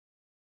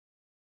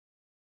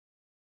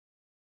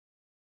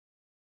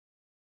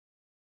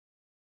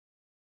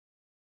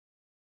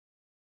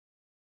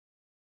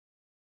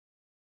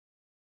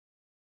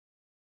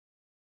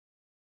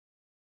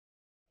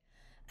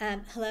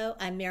Hello,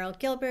 I'm Merril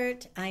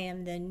Gilbert. I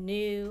am the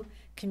new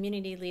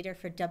community leader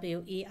for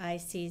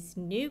WEIC's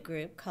new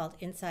group called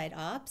Inside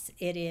Ops.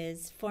 It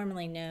is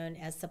formerly known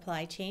as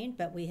Supply Chain,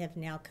 but we have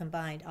now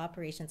combined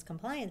operations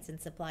compliance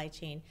and supply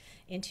chain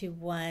into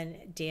one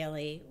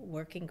daily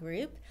working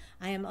group.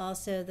 I am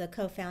also the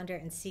co-founder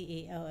and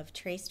CEO of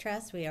Trace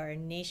Trust. We are a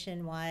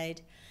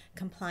nationwide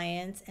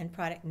compliance and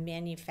product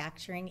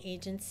manufacturing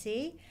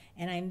agency,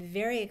 and I'm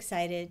very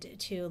excited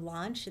to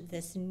launch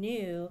this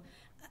new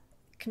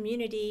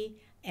community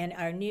and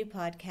our new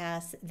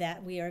podcast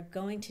that we are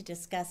going to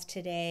discuss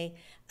today.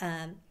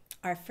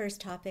 Our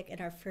first topic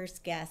and our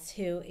first guest,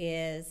 who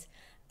is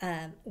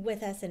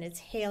with us, and it's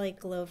Haley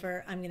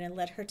Glover. I'm going to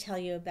let her tell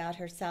you about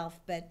herself,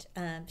 but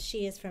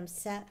she is from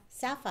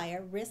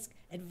Sapphire Risk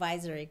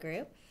Advisory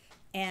Group.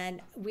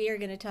 And we are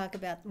going to talk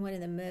about one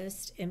of the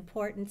most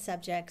important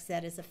subjects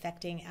that is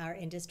affecting our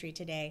industry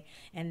today,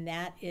 and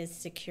that is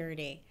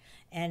security.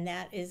 And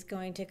that is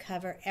going to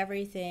cover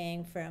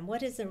everything from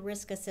what is a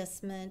risk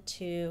assessment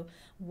to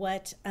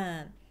what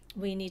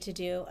we need to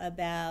do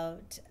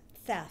about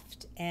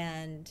theft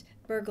and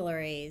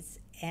burglaries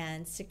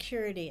and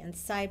security and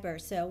cyber.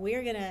 So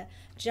we're going to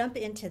jump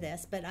into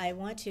this, but I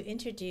want to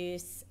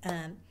introduce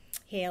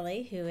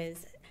Haley, who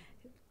is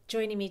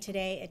joining me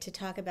today to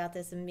talk about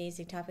this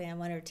amazing topic. I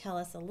want her to tell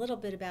us a little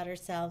bit about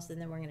ourselves,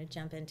 and then we're going to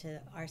jump into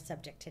our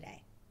subject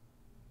today.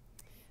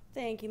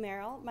 Thank you,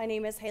 Merril. My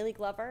name is Haley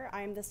Glover.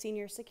 I'm the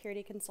Senior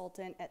Security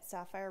Consultant at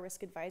Sapphire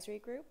Risk Advisory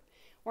Group.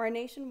 We're a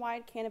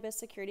nationwide cannabis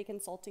security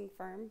consulting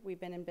firm. We've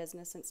been in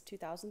business since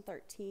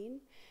 2013.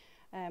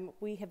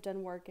 We have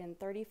done work in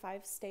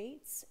 35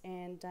 states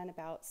and done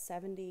about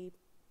 70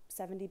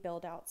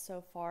 build-outs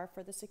so far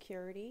for the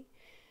security.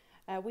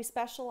 We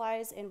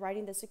specialize in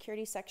writing the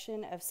security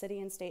section of city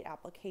and state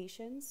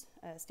applications,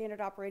 standard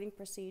operating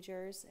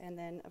procedures, and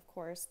then, of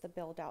course, the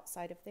build-out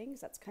side of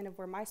things. That's kind of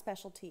where my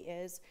specialty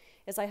is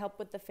I help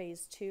with the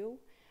phase 2.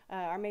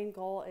 Our main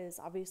goal is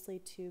obviously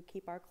to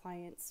keep our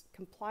clients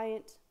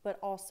compliant, but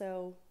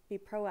also be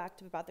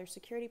proactive about their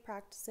security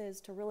practices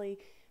to really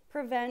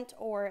prevent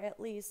or at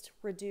least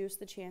reduce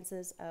the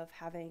chances of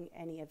having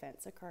any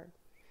events occur.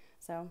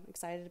 So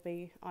excited to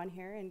be on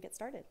here and get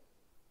started.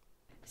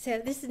 So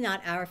this is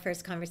not our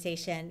first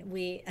conversation.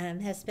 We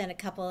have spent a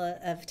couple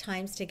of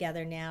times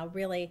together now,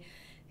 really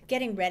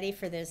getting ready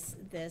for this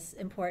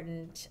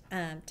important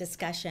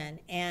discussion.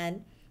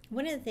 And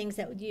one of the things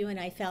that you and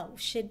I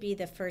felt should be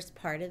the first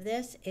part of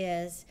this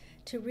is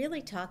to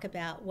really talk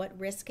about what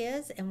risk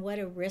is and what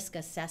a risk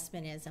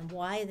assessment is and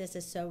why this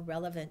is so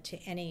relevant to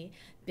any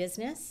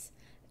business,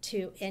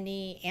 to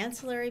any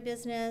ancillary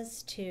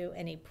business, to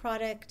any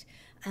product.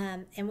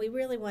 And we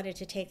really wanted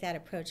to take that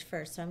approach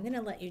first. So I'm going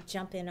to let you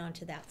jump in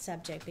onto that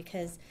subject,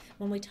 because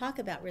when we talk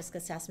about risk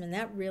assessment,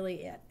 that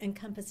really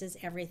encompasses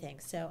everything.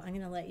 So I'm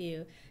going to let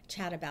you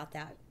chat about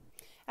that.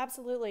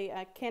 Absolutely.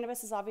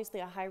 Cannabis is obviously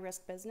a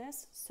high-risk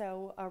business.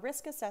 So a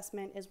risk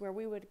assessment is where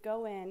we would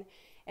go in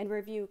and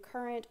review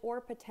current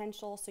or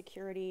potential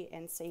security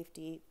and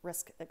safety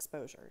risk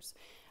exposures.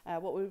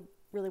 What we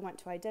really want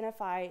to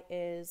identify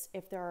is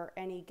if there are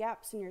any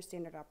gaps in your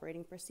standard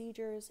operating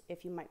procedures,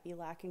 if you might be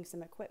lacking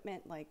some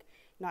equipment like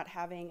not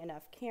having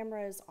enough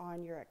cameras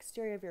on your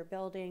exterior of your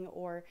building,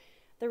 or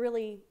the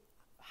really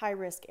high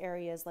risk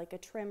areas like a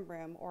trim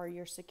room or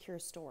your secure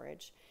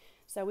storage.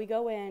 So we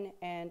go in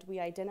and we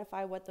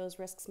identify what those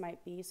risks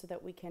might be so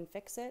that we can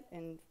fix it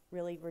and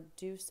really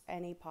reduce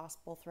any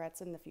possible threats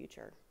in the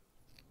future.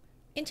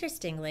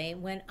 Interestingly,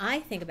 when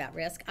I think about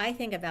risk, I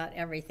think about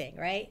everything,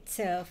 right?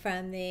 So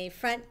from the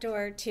front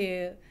door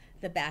to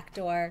the back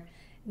door,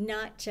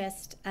 not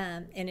just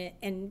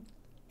in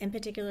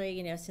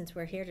particularly, since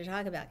we're here to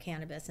talk about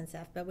cannabis and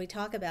stuff, but we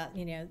talk about,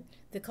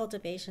 the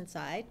cultivation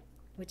side,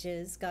 which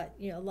has got,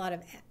 a lot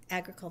of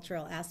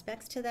agricultural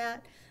aspects to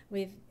that.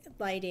 We've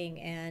lighting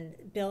and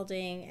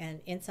building and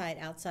inside,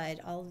 outside,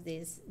 all of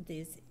these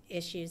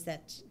issues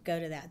that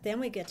go to that. Then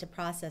we get to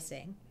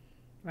processing.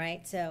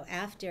 Right, so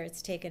after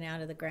it's taken out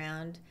of the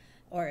ground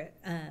or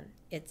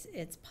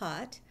it's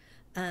pot,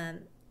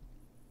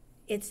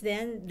 it's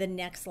then the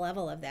next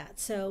level of that.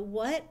 So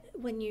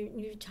when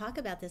you talk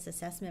about this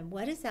assessment,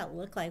 what does that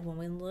look like when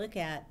we look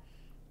at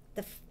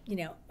the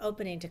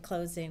opening to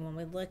closing, when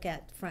we look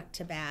at front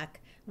to back,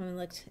 when we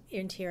look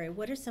interior?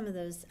 What are some of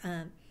those?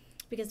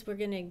 Because we're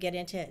going to get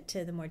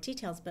into the more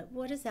details, but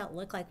what does that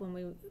look like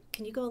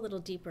can you go a little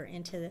deeper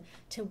into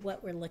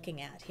what we're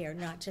looking at here,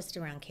 not just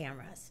around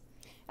cameras?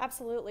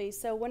 Absolutely.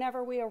 So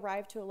whenever we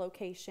arrive to a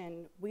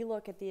location, we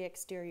look at the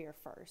exterior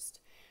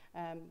first.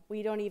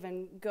 We don't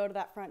even go to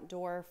that front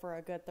door for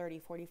a good 30,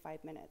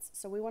 45 minutes.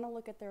 So we want to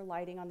look at their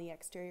lighting on the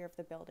exterior of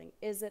the building.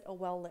 Is it a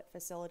well-lit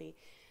facility?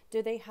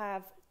 Do they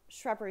have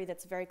shrubbery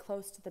that's very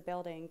close to the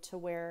building to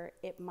where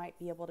it might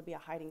be able to be a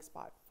hiding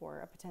spot for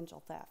a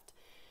potential theft?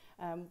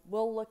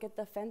 We'll look at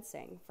the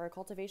fencing. For a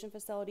cultivation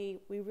facility,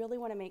 we really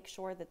want to make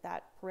sure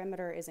that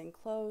perimeter is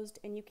enclosed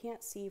and you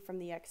can't see from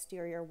the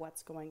exterior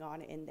what's going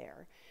on in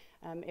there.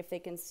 If they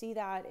can see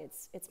that,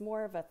 it's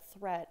more of a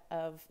threat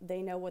of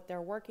they know what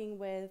they're working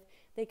with,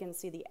 they can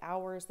see the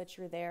hours that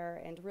you're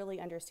there and really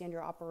understand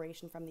your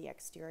operation from the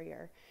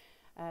exterior.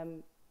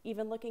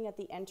 Even looking at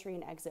the entry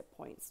and exit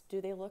points,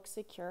 do they look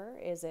secure?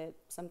 Is it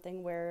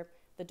something where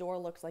the door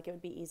looks like it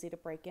would be easy to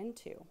break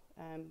into?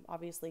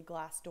 Obviously,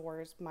 glass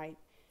doors might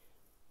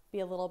be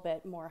a little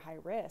bit more high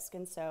risk,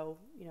 and so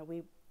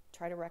we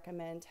try to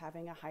recommend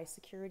having a high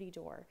security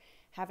door,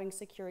 having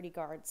security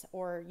guards,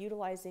 or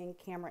utilizing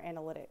camera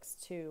analytics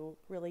to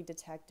really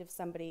detect if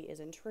somebody is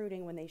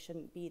intruding when they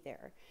shouldn't be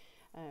there.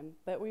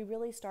 But we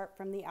really start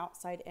from the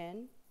outside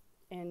in,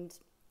 and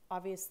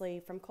obviously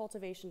from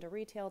cultivation to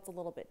retail it's a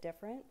little bit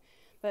different,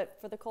 but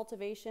for the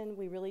cultivation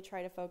we really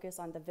try to focus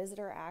on the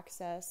visitor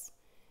access,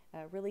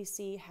 really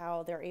see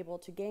how they're able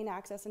to gain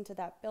access into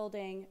that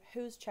building,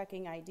 who's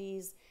checking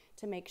IDs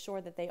to make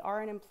sure that they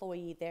are an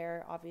employee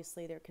there.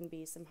 Obviously there can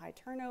be some high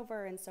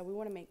turnover, and so we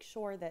want to make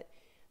sure that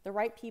the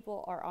right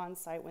people are on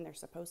site when they're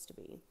supposed to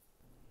be.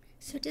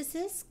 So does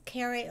this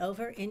carry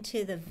over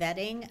into the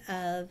vetting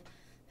of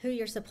who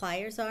your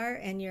suppliers are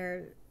and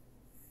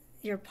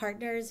your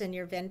partners and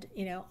your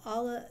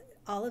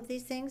all of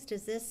these things?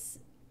 Does this,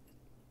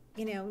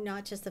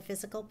 not just the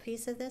physical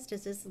piece of this,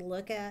 does this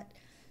look at,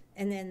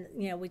 and then,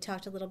 we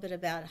talked a little bit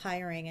about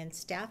hiring and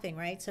staffing,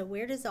 right? So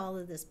where does all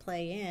of this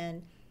play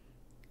in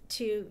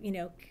to,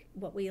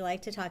 what we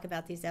like to talk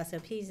about, these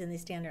SOPs and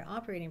these standard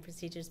operating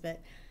procedures, but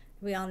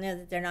we all know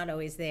that they're not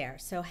always there.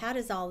 So how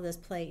does all of this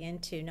play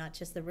into not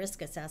just the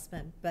risk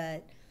assessment,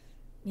 but,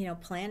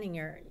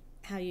 planning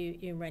how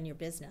you run your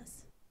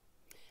business?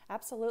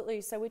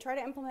 Absolutely. So we try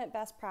to implement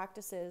best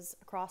practices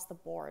across the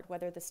board,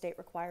 whether the state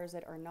requires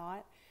it or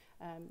not.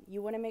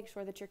 You want to make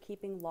sure that you're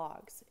keeping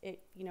logs.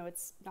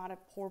 It's not a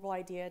horrible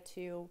idea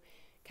to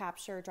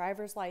capture a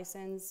driver's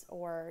license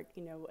or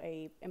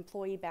a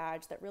employee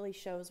badge that really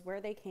shows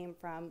where they came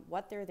from,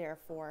 what they're there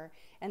for,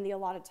 and the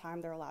allotted time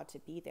they're allowed to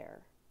be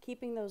there.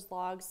 Keeping those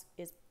logs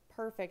is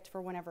perfect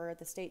for whenever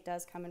the state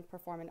does come and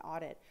perform an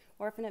audit,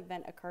 or if an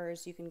event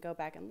occurs, you can go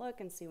back and look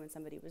and see when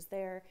somebody was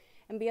there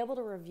and be able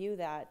to review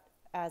that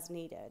as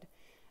needed.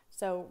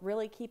 So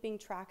really keeping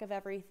track of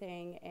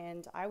everything,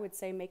 and I would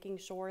say making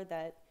sure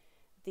that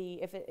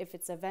if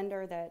it's a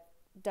vendor that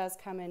does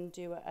come and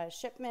do a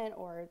shipment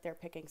or they're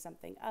picking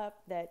something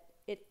up, that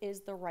it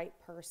is the right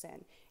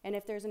person. And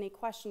if there's any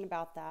question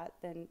about that,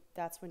 then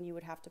that's when you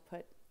would have to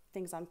put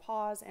things on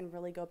pause and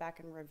really go back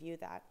and review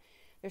that.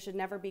 There should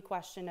never be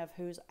question of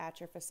who's at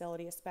your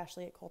facility,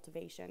 especially at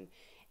cultivation.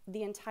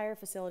 The entire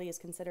facility is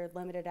considered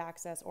limited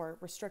access or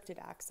restricted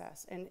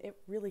access, and it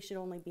really should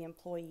only be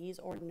employees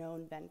or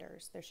known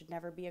vendors. There should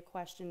never be a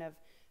question of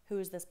who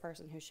is this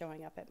person who's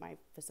showing up at my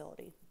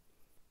facility.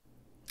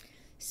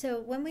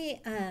 So when we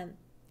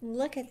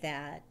look at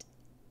that,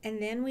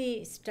 and then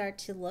we start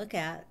to look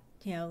at,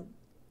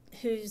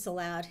 who's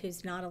allowed,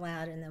 who's not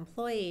allowed, and the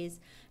employees,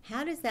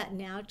 how does that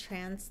now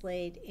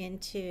translate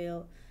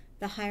into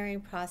the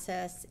hiring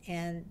process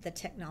and the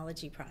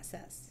technology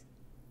process?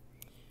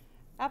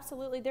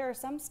 Absolutely. There are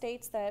some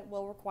states that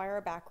will require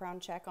a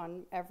background check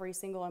on every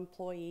single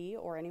employee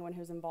or anyone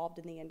who's involved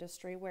in the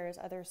industry, whereas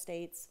other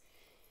states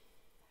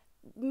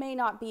may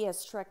not be as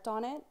strict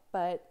on it,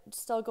 but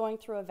still going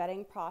through a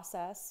vetting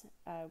process,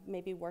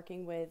 maybe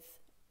working with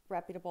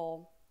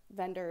reputable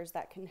vendors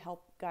that can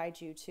help guide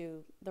you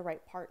to the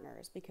right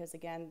partners, because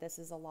again, this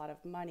is a lot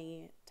of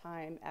money,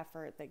 time,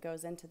 effort that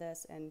goes into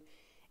this, and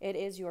it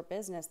is your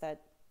business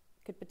that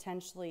could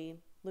potentially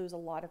lose a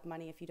lot of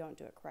money if you don't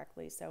do it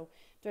correctly. So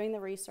doing the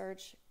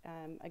research,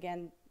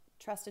 again,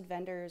 trusted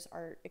vendors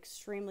are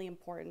extremely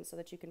important so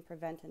that you can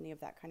prevent any of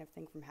that kind of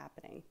thing from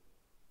happening.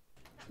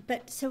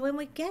 But so when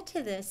we get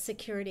to the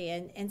security,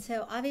 and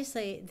so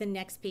obviously the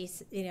next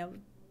piece,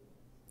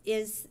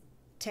 is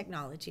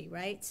technology,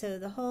 right? So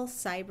the whole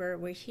cyber,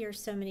 we hear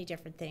so many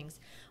different things.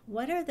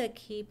 What are the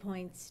key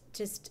points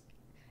just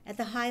at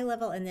the high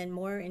level and then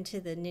more into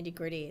the nitty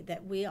gritty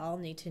that we all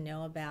need to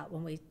know about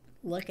when we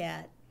look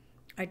at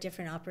our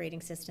different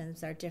operating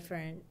systems, our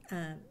different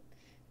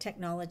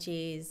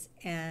technologies,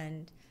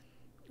 and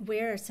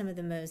where are some of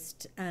the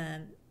most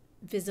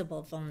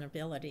visible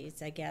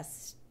vulnerabilities, I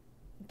guess,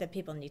 that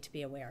people need to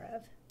be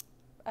aware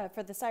of?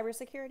 For the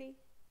cybersecurity?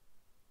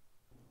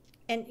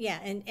 And yeah,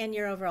 and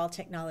your overall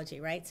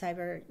technology, right?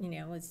 Cyber,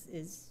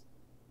 is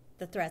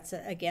the threats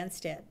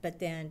against it, but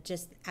then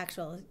just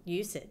actual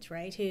usage,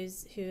 right?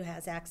 Who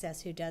has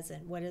access, who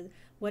doesn't?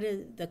 What are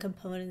the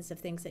components of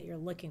things that you're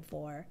looking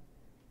for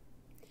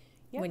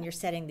when you're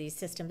setting these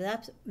systems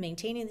up,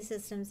 maintaining the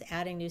systems,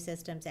 adding new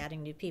systems,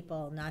 adding new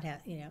people,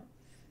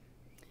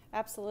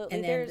 Absolutely.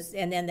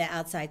 And then the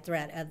outside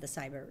threat of the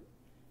cyber.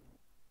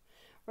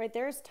 Right,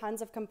 there's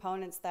tons of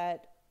components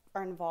that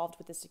are involved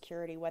with the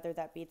security, whether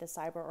that be the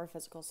cyber or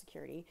physical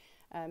security.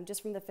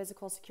 Just from the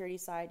physical security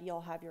side,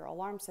 you'll have your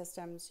alarm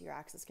systems, your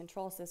access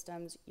control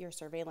systems, your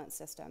surveillance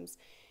systems.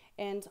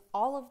 And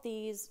all of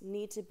these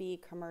need to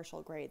be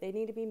commercial grade. They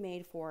need to be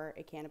made for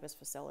a cannabis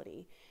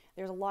facility.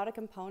 There's a lot of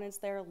components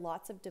there,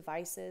 lots of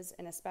devices,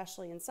 and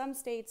especially in some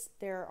states,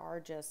 there are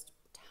just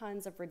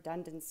tons of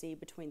redundancy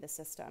between the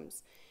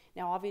systems.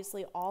 Now,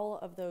 obviously, all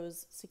of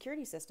those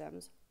security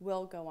systems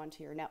will go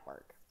onto your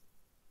network.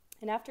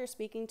 And after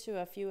speaking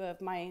to a few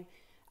of my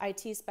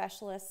IT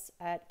specialists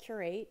at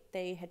Curate,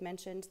 they had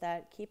mentioned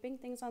that keeping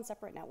things on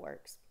separate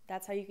networks,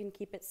 that's how you can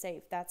keep it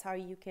safe. That's how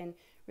you can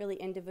really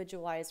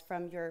individualize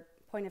from your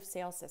point of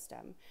sale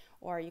system,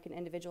 or you can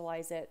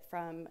individualize it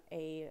from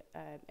a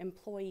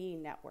employee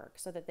network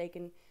so that they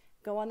can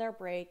go on their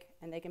break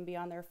and they can be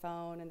on their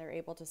phone and they're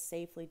able to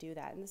safely do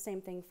that. And the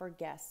same thing for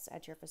guests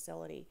at your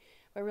facility,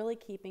 but really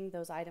keeping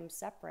those items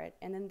separate.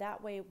 And then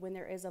that way, when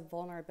there is a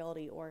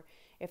vulnerability or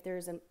if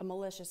there's a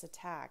malicious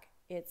attack,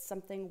 it's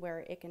something where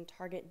it can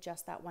target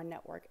just that one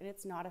network and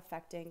it's not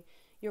affecting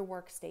your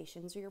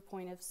workstations or your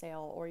point of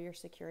sale or your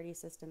security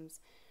systems.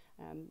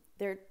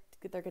 They're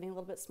getting a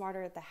little bit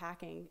smarter at the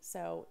hacking,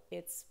 so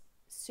it's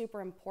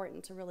super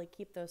important to really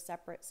keep those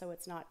separate so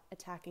it's not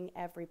attacking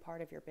every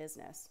part of your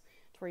business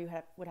to where you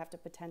would have to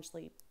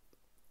potentially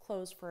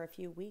close for a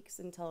few weeks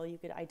until you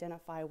could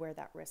identify where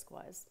that risk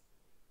was.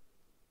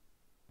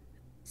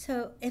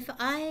 So if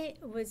I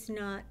was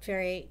not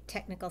very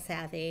technical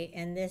savvy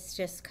and this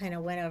just kind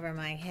of went over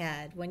my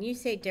head, when you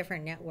say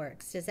different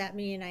networks, does that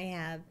mean I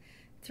have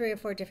 3 or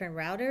 4 different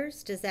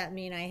routers? Does that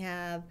mean I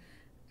have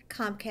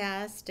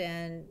Comcast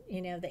and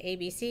the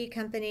ABC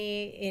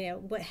company?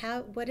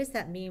 What does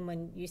that mean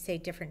when you say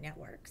different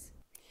networks?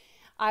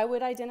 I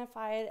would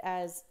identify it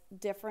as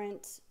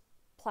different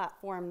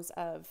platforms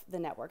of the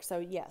network. So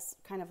yes,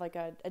 kind of like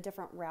a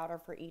different router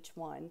for each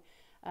one.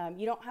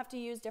 You don't have to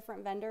use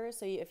different vendors.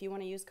 So if you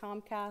want to use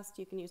Comcast,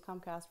 you can use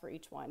Comcast for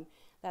each one.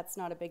 That's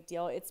not a big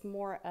deal. It's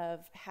more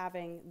of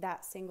having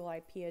that single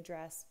IP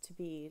address to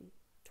be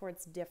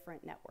towards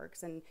different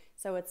networks. And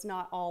so it's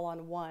not all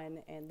on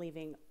one and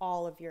leaving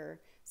all of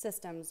your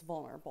systems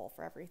vulnerable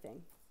for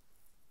everything.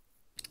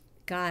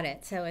 Got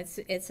it. So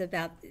it's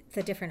about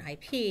the different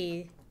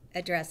IP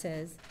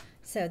addresses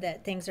so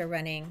that things are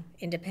running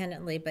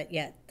independently, but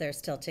yet they're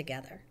still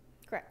together.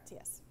 Correct,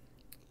 yes.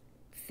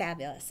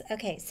 Fabulous.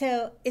 Okay,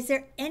 so is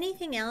there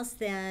anything else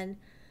then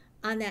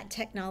on that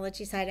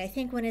technology side? I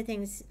think one of the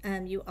things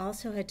you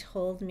also had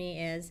told me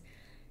is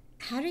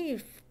how do you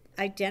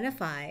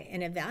identify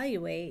and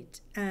evaluate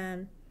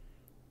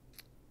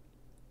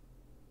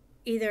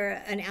either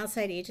an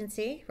outside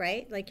agency,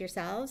 right, like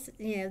yourselves,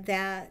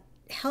 that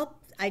help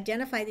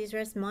identify these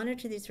risks,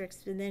 monitor these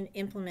risks, and then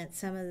implement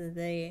some of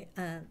the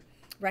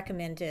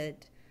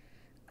recommended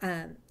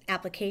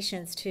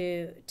applications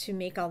to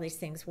make all these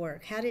things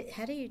work. How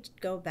do you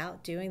go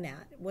about doing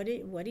that? Where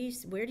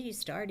do you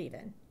start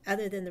even,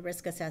 other than the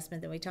risk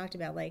assessment that we talked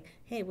about, like,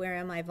 hey, where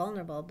am I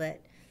vulnerable?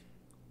 But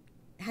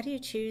how do you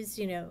choose,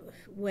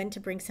 when to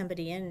bring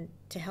somebody in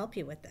to help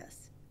you with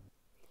this?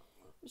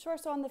 Sure.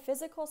 So on the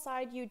physical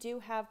side, you do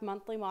have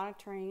monthly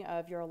monitoring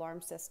of your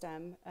alarm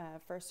system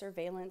for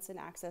surveillance and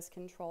access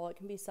control. It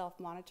can be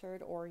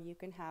self-monitored, or you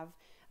can have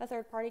a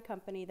third-party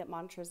company that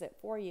monitors it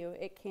for you.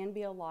 It can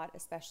be a lot,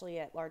 especially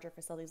at larger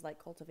facilities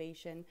like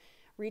cultivation.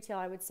 Retail,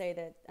 I would say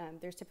that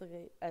there's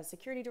typically a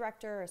security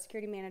director, a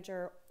security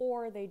manager,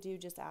 or they do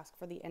just ask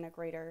for the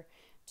integrator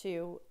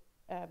to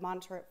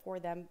monitor it for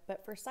them.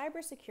 But for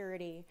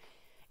cybersecurity,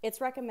 it's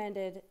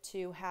recommended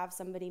to have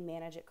somebody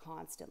manage it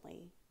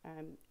constantly.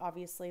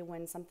 Obviously,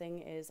 when something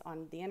is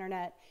on the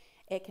internet,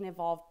 it can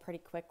evolve pretty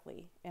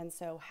quickly. And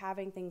so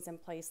having things in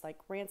place like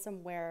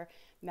ransomware,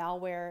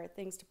 malware,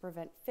 things to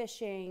prevent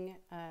phishing,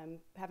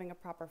 having a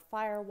proper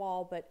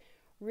firewall, but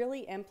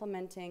really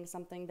implementing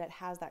something that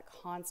has that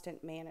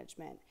constant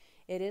management.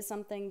 It is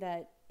something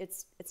that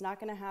it's not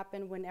going to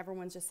happen when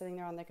everyone's just sitting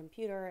there on the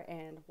computer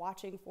and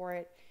watching for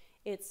it.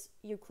 It's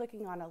you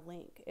clicking on a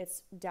link.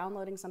 It's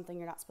downloading something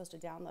you're not supposed to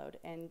download.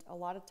 And a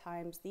lot of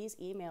times these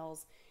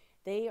emails,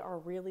 they are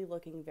really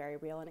looking very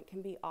real, and it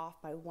can be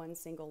off by one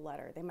single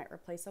letter. They might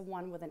replace a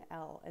 1 with an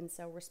L. And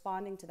so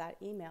responding to that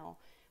email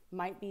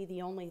might be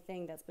the only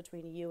thing that's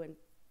between you and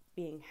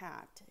being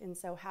hacked. And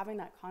so having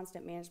that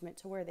constant management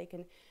to where they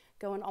can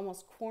go and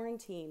almost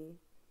quarantine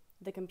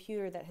the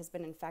computer that has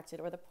been infected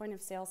or the point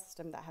of sale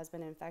system that has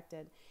been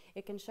infected,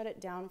 it can shut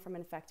it down from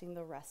infecting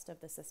the rest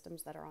of the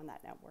systems that are on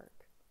that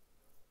network.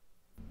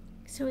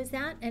 So is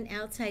that an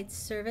outside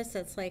service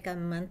that's like a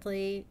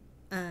monthly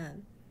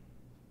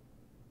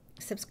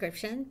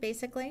subscription,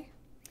 basically?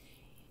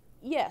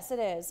 Yes, it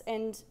is.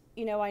 And,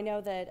 I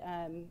know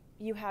that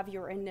you have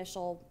your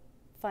initial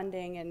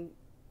funding and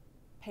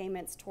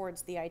payments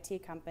towards the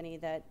IT company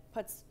that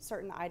puts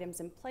certain items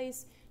in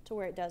place to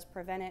where it does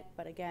prevent it.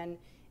 But again,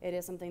 it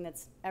is something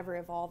that's ever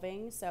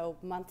evolving. So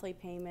monthly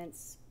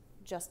payments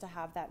just to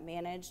have that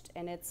managed.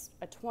 And it's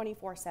a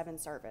 24/7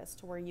 service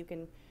to where you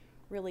can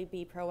really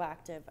be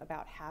proactive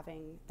about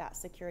having that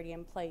security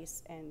in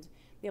place and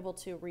be able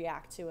to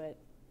react to it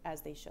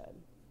as they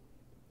should.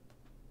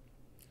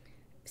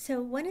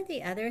 So one of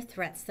the other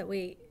threats that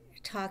we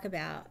talk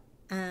about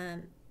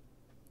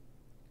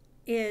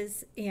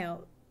is,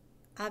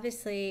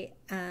 obviously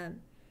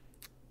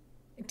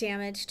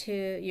damage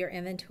to your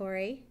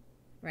inventory,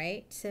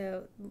 right?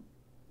 So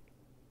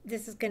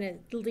this is going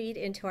to lead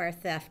into our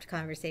theft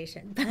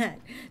conversation. But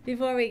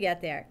before we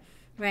get there,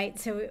 right?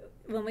 So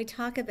when we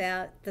talk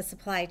about the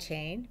supply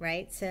chain,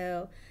 right?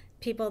 So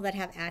people that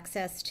have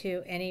access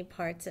to any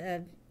parts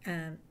of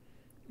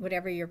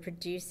whatever you're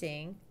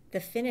producing, the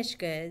finished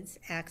goods,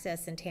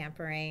 access and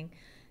tampering.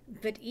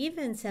 But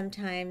even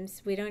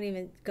sometimes we don't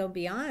even go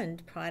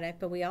beyond product,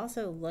 but we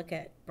also look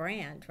at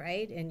brand,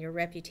 right? And your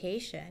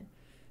reputation.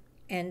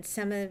 And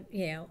some of,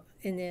 in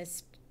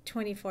this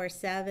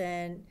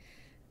 24/7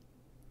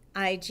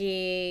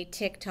 IG,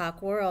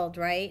 TikTok world,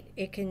 right?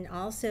 It can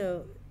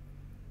also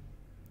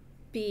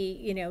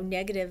be,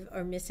 negative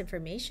or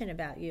misinformation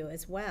about you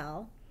as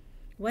well.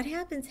 What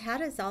happens? How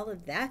does all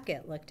of that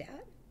get looked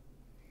at?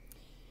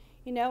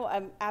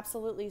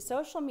 Absolutely.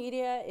 Social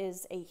media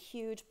is a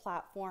huge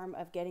platform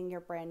of getting your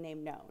brand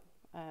name known.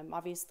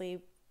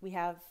 Obviously, we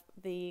have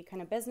the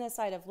kind of business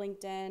side of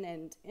LinkedIn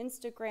and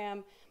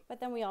Instagram, but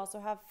then we also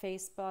have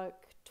Facebook,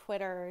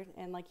 Twitter,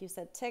 and like you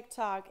said,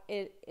 TikTok.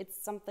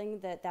 It's something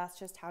that's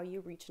just how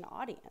you reach an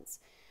audience.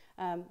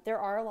 There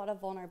are a lot of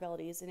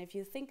vulnerabilities, and if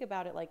you think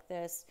about it like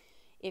this,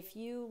 if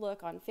you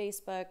look on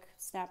Facebook,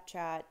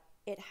 Snapchat,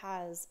 it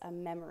has a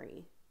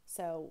memory.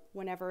 So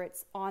whenever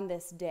it's on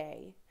this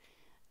day,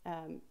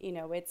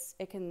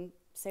 it can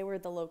say where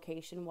the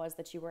location was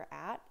that you were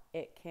at.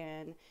 It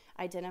can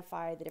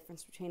identify the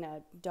difference between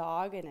a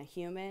dog and a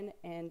human,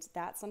 and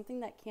that's something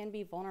that can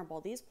be vulnerable.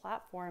 These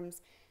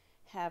platforms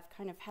have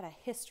kind of had a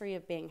history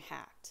of being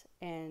hacked,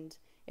 and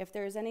if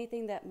there's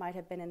anything that might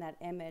have been in that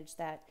image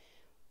that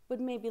would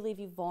maybe leave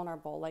you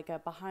vulnerable, like a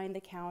behind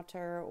the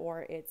counter,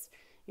 or it's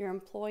your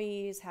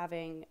employees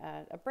having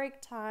a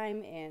break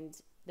time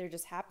and there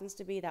just happens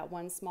to be that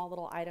one small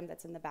little item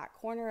that's in the back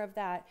corner of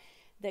that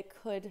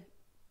could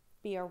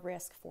be a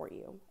risk for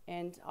you.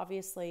 And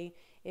obviously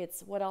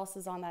it's what else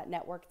is on that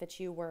network that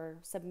you were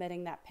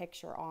submitting that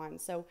picture on.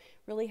 So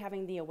really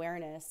having the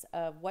awareness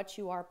of what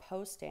you are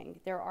posting.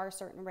 There are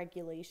certain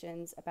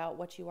regulations about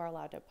what you are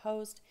allowed to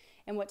post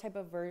and what type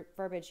of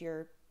verbiage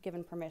you're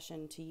given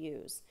permission to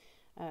use.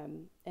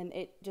 And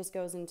it just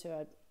goes into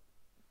a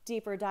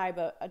deeper dive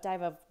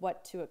of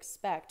what to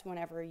expect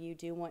whenever you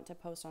do want to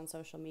post on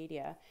social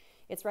media.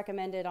 It's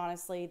recommended,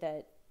 honestly,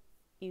 that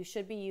you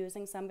should be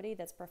using somebody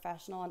that's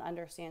professional and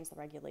understands the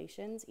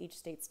regulations. Each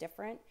state's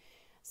different.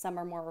 Some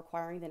are more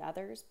requiring than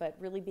others, but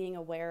really being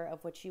aware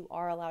of what you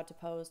are allowed to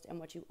post and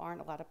what you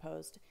aren't allowed to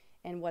post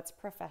and what's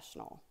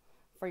professional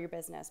for your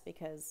business,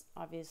 because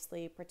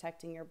obviously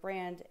protecting your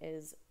brand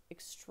is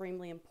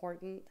extremely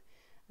important.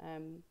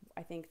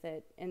 I think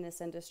that in this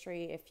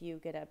industry, if you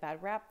get a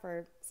bad rap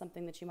for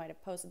something that you might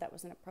have posted that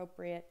was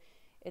inappropriate,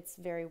 it's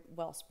very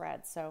well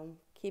spread. So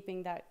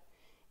keeping that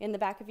in the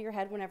back of your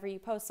head whenever you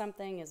post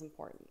something is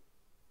important.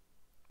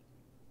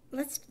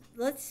 Let's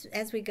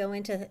as we go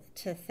into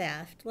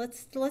theft,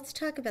 let's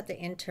talk about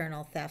the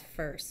internal theft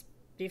first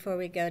before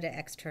we go to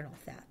external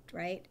theft,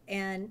 right?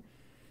 And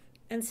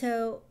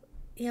so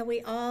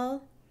we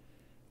all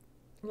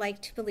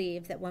like to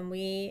believe that when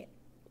we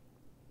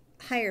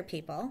hire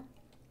people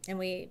and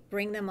we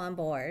bring them on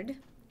board,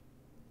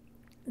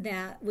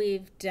 that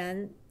we've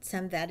done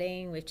some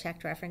vetting, we've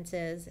checked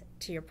references.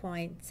 To your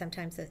point,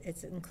 sometimes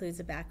it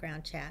includes a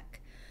background check.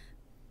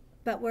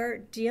 But we're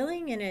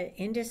dealing in an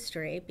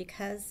industry,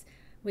 because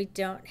we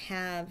don't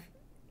have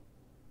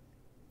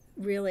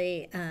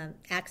really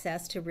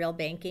access to real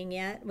banking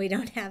yet. We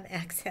don't have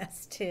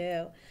access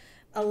to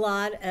a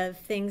lot of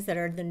things that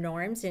are the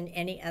norms in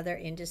any other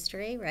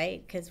industry,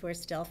 right? Because we're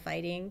still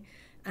fighting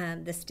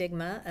the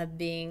stigma of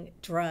being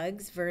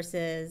drugs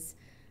versus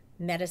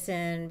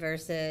medicine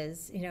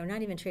versus,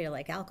 not even treated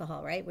like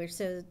alcohol, right? We're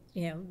so,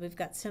 we've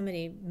got so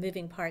many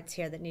moving parts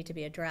here that need to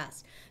be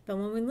addressed. But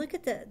when we look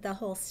at the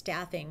whole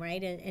staffing,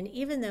 right, and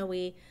even though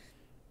we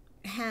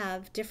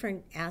have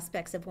different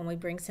aspects of when we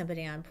bring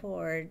somebody on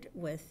board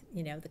with,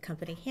 the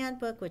company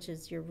handbook, which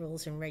is your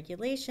rules and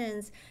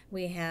regulations,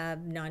 we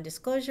have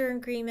non-disclosure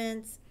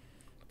agreements,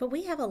 but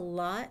we have a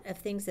lot of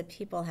things that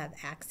people have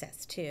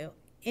access to,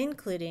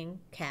 including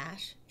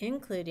cash,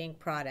 including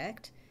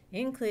product,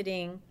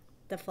 including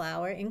the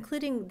flower,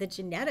 including the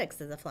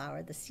genetics of the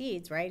flower, the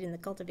seeds, right? And the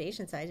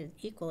cultivation side is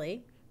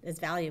equally as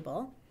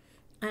valuable.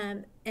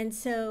 And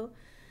so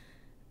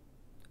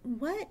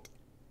what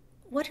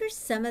are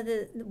some of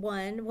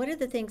what are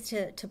the things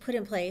to put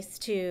in place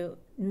to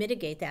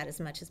mitigate that as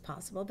much as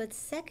possible? But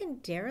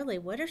secondarily,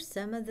 what are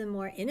some of the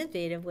more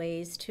innovative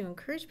ways to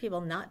encourage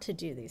people not to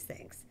do these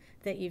things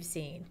that you've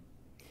seen?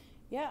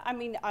 Yeah,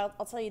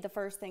 I'll tell you, the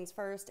first things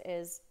first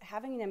is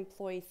having an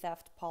employee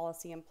theft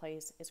policy in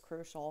place is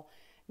crucial.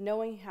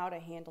 Knowing how to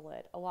handle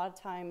it. A lot of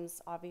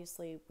times,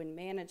 obviously, when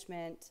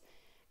management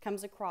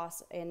comes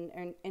across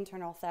an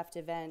internal theft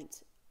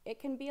event, it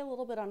can be a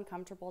little bit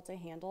uncomfortable to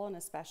handle, and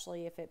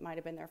especially if it might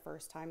have been their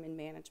first time in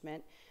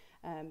management.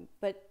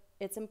 But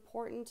it's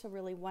important to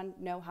really,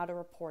 know how to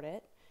report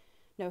it,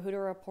 know who to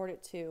report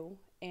it to,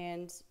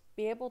 and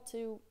be able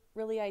to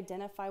really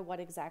identify what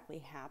exactly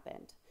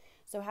happened.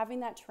 So having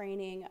that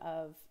training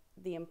of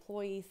the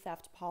employee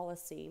theft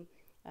policy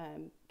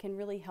can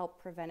really help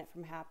prevent it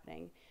from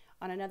happening.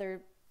 On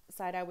another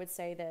side, I would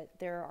say that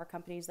there are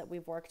companies that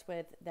we've worked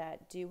with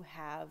that do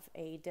have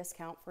a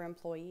discount for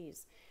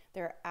employees.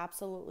 They're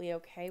absolutely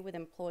okay with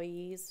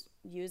employees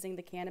using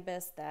the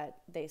cannabis that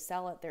they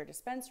sell at their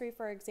dispensary,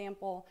 for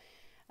example.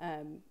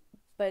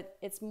 But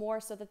it's more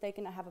so that they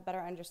can have a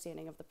better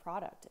understanding of the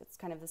product. It's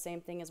kind of the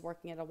same thing as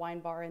working at a wine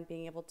bar and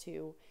being able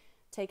to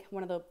take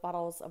one of the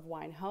bottles of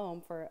wine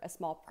home for a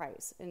small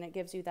price, and it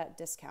gives you that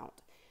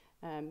discount.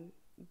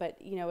 But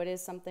it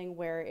is something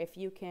where if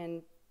you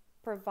can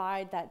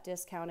provide that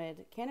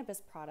discounted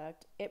cannabis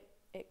product,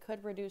 it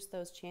could reduce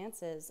those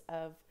chances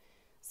of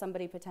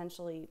somebody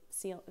potentially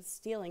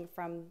stealing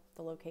from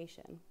the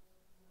location.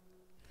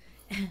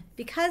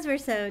 Because we're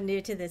so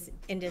new to this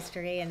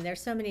industry and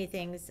there's so many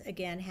things,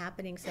 again,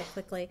 happening so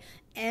quickly,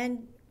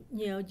 and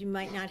you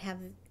might not have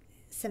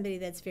somebody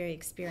that's very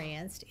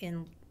experienced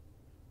in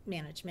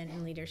management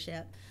and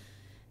leadership,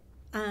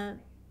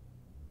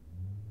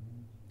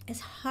 as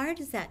hard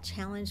as that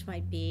challenge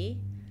might be,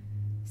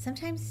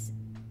 sometimes,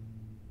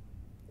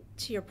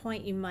 to your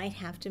point, you might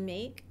have to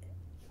make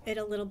it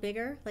a little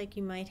bigger, like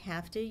you might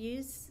have to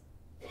use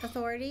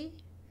authority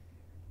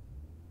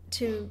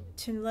to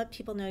let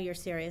people know you're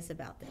serious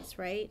about this,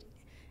 right?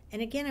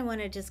 And again, I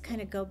want to just kind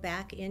of go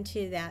back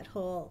into that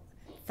whole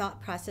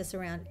thought process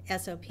around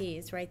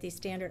SOPs, right? These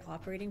standard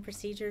operating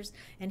procedures,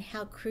 and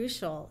how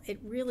crucial it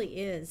really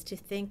is to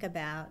think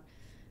about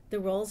the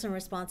roles and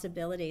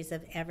responsibilities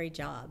of every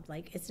job.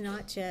 Like, it's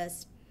not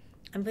just,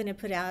 I'm going to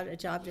put out a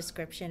job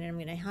description and I'm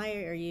going to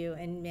hire you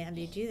and have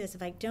you do this.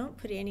 If I don't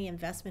put any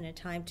investment and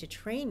time to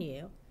train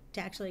you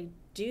to actually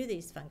do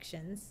these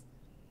functions,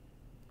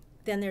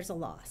 then there's a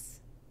loss.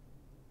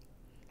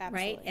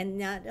 Absolutely. Right? And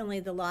not only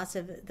the loss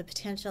of the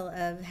potential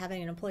of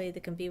having an employee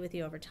that can be with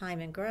you over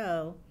time and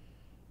grow,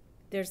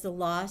 there's the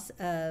loss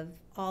of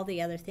all the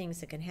other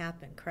things that can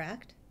happen,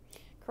 correct?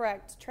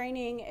 Correct.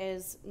 Training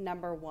is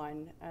number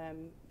one.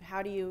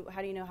 How do you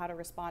know how to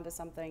respond to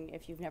something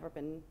if you've never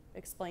been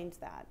explained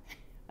that?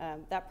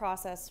 That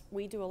process,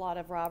 we do a lot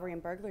of robbery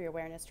and burglary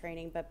awareness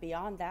training, but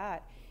beyond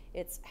that,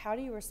 it's how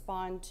do you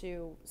respond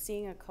to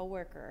seeing a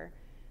coworker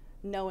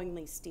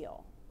knowingly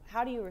steal?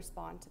 How do you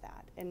respond to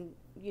that? And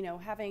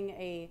having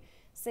a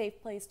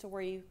safe place to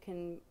where you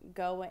can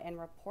go and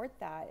report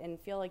that and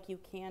feel like you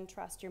can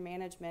trust your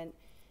management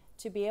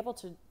to be able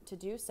to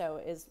do so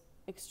is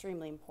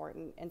extremely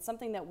important. And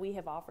something that we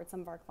have offered some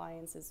of our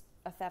clients is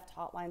a theft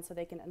hotline, so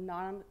they can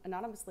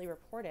anonymously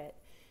report it,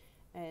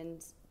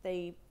 and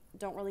they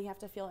don't really have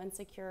to feel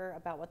insecure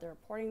about what they're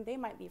reporting. They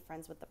might be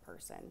friends with the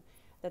person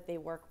that they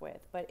work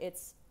with, but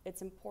it's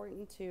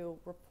important to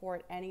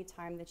report any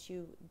time that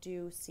you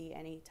do see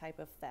any type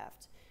of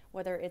theft,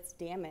 whether it's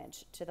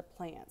damage to the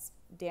plants,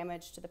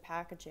 damage to the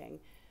packaging.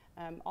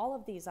 All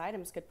of these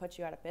items could put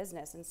you out of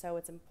business, and so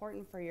it's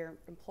important for your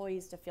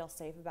employees to feel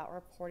safe about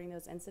reporting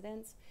those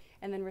incidents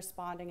and then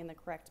responding in the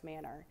correct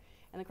manner.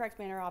 And the correct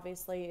manner,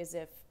 obviously, is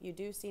if you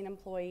do see an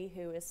employee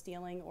who is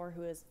stealing or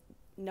who is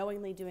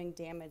knowingly doing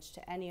damage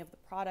to any of the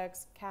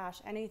products,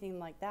 cash, anything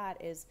like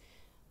that, is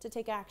to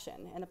take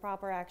action. And the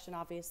proper action,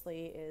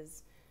 obviously,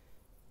 is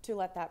to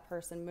let that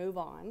person move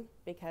on,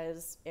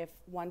 because if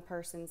one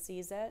person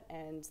sees it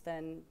and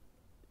then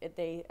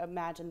they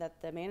imagine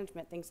that the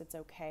management thinks it's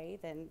okay,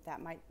 then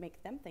that might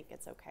make them think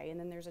it's okay, and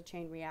then there's a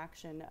chain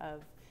reaction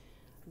of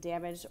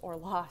damage or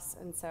loss.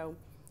 And so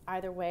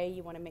either way,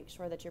 you want to make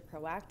sure that you're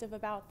proactive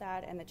about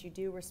that and that you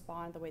do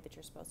respond the way that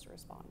you're supposed to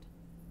respond.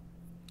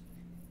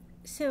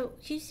 So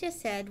you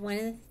just said one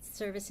of the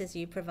services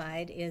you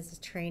provide is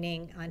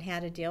training on how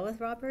to deal with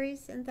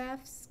robberies and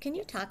thefts. Can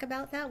you talk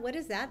about that? What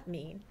does that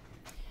mean?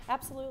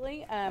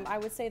 Absolutely. I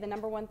would say the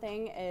number one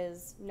thing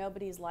is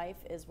nobody's life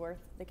is worth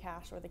the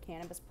cash or the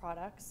cannabis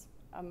products.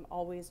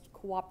 Always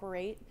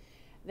cooperate.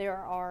 There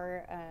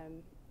are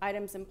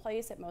items in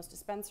place at most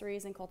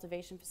dispensaries and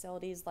cultivation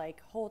facilities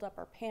like hold up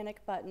or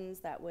panic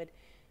buttons that would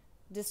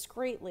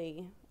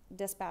discreetly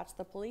dispatch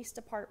the police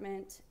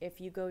department.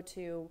 If you go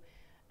to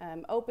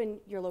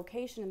open your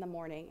location in the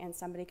morning and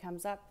somebody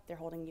comes up, they're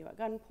holding you at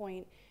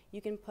gunpoint,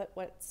 you can put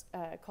what's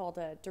called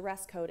a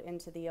duress code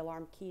into the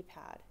alarm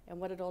keypad. And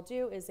what it'll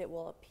do is it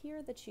will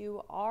appear that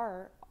you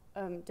are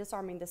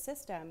disarming the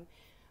system,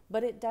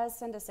 but it does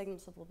send a signal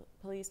to the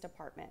police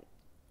department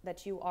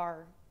that you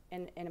are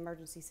in an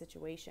emergency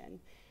situation.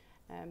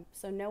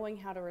 So knowing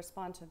how to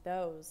respond to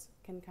those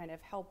can kind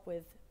of help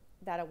with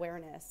that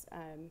awareness.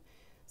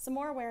 Some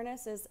more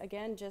awareness is,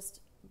 again,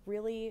 just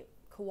really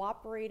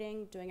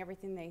cooperating, doing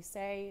everything they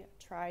say.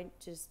 Try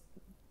to just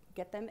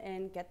get them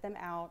in, get them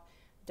out.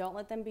 Don't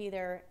let them be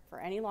there for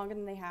any longer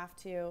than they have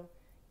to.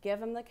 Give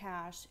them the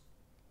cash.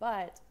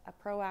 But a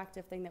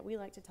proactive thing that we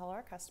like to tell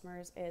our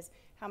customers is,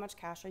 how much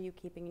cash are you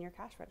keeping in your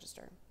cash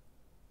register?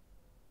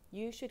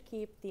 You should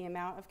keep the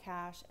amount of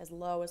cash as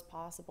low as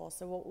possible.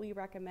 So what we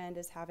recommend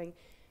is having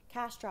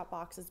cash drop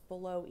boxes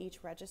below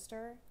each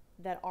register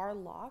that are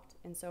locked.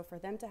 And so for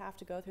them to have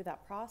to go through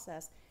that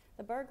process,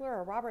 the burglar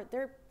or robber,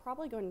 they're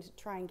probably going to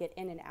try and get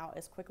in and out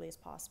as quickly as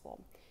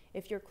possible.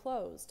 If you're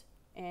closed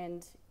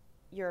and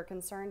you're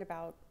concerned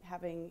about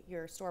having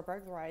your store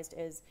burglarized,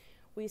 is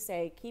we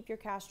say keep your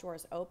cash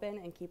drawers open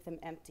and keep them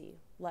empty.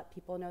 Let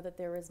people know that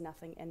there is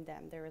nothing in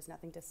them. There is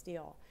nothing to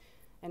steal.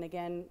 And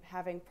again,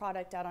 having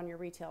product out on your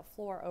retail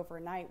floor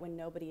overnight when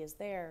nobody is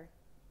there,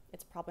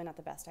 it's probably not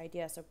the best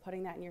idea. So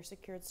putting that in your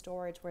secured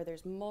storage where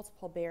there's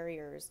multiple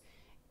barriers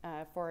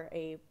for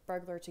a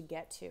burglar to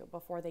get to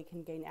before they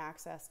can gain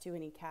access to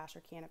any cash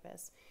or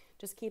cannabis.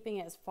 Just keeping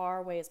it as far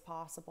away as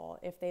possible.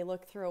 If they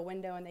look through a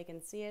window and they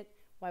can see it,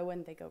 why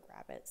wouldn't they go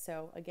grab it?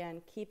 So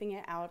again, keeping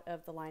it out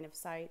of the line of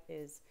sight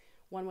is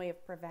one way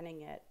of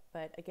preventing it.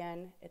 But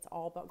again, it's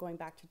all about going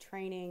back to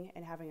training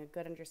and having a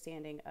good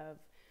understanding of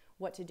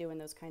what to do in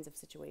those kinds of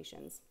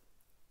situations.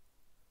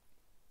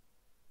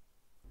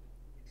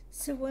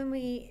 So when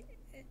we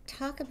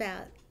talk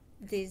about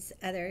these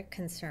other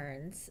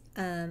concerns,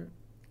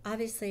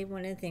 obviously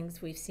one of the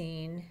things we've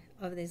seen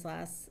over these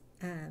last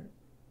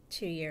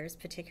 2 years,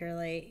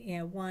 particularly,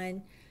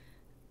 one,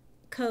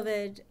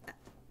 COVID,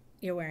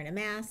 you're wearing a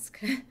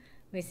mask.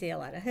 We see a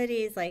lot of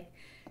hoodies,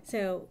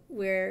 so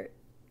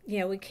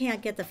we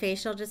can't get the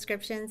facial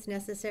descriptions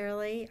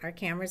necessarily. Our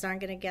cameras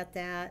aren't going to get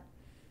that.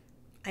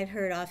 I've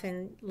heard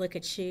often look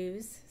at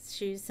shoes.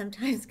 Shoes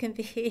sometimes can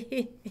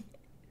be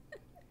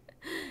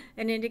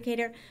an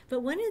indicator.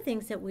 But one of the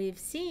things that we've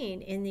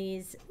seen in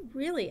these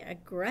really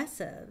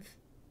aggressive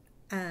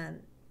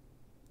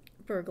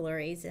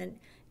burglaries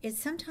is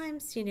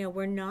sometimes,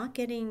 we're not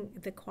getting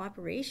the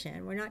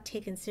cooperation. We're not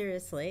taken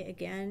seriously.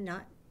 Again,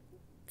 not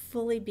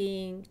fully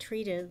being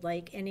treated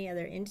like any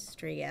other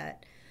industry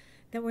yet.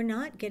 That we're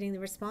not getting the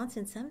response.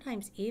 And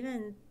sometimes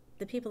even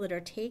the people that are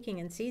taking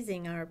and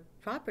seizing our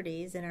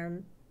properties and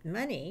our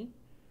money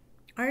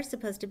are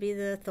supposed to be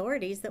the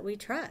authorities that we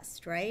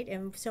trust, right?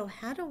 And so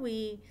how do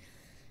we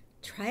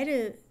try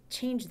to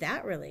change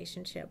that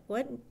relationship?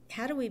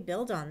 How do we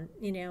build on,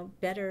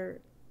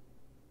 better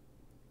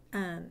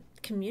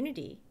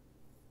community?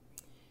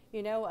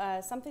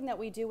 Something that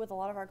we do with a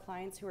lot of our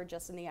clients who are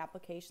just in the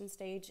application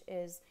stage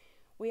is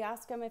we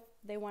ask them if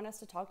they want us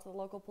to talk to the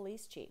local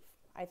police chief.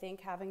 I think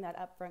having that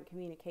upfront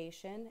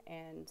communication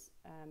and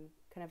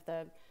kind of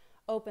the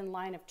open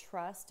line of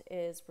trust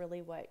is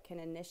really what can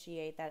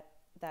initiate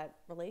that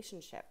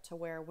relationship to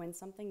where when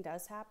something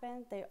does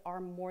happen, they are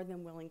more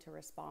than willing to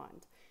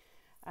respond.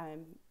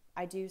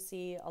 I do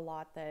see a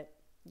lot that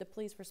the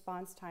police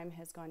response time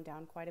has gone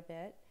down quite a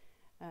bit.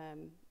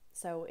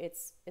 So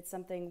it's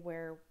something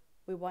where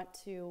we want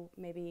to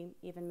maybe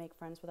even make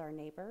friends with our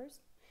neighbors,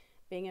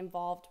 being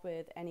involved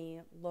with any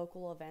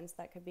local events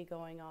that could be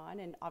going on,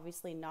 and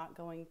obviously not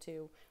going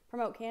to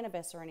promote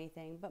cannabis or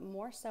anything, but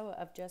more so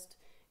of just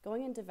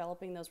going and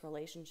developing those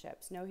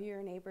relationships. Know who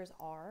your neighbors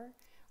are.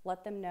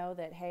 Let them know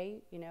that,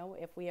 hey,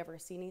 if we ever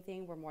see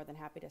anything, we're more than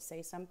happy to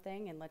say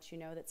something and let you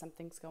know that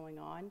something's going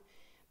on.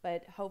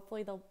 But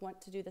hopefully they'll want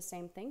to do the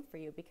same thing for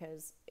you,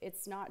 because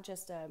it's not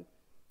just a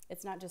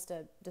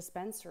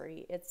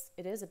dispensary.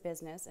 It is a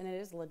business, and it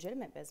is a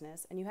legitimate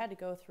business, and you had to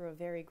go through a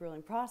very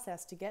grueling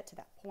process to get to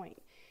that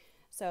point.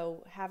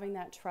 So having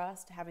that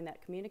trust, having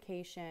that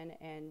communication,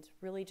 and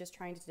really just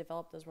trying to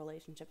develop those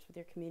relationships with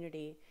your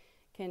community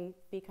can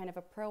be kind of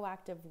a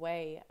proactive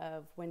way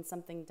of when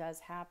something does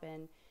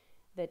happen,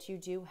 that you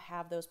do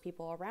have those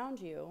people around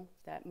you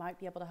that might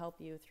be able to help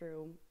you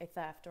through a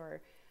theft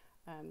or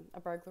a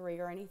burglary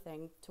or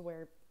anything, to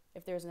where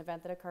if there's an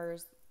event that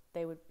occurs,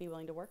 they would be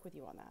willing to work with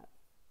you on that.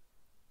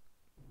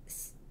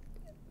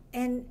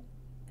 And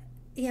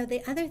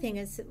the other thing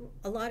is,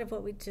 a lot of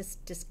what we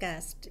just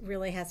discussed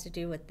really has to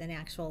do with an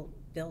actual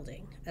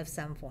building of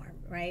some form,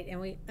 right? And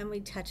we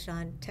touched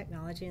on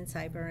technology and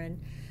cyber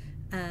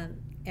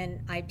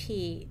and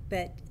IP,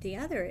 but the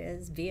other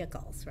is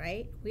vehicles,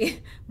 right?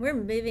 We're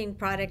moving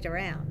product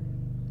around.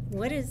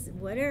 What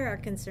are our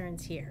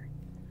concerns here?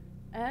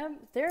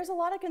 There's a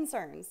lot of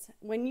concerns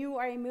when you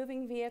are a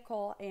moving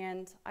vehicle,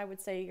 and I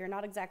would say you're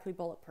not exactly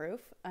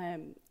bulletproof.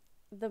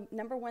 The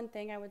number one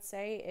thing I would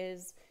say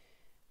is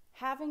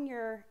having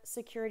your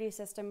security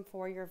system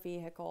for your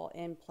vehicle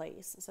in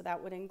place. So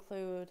that would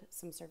include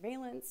some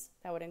surveillance.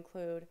 That would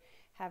include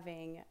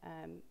having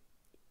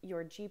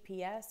your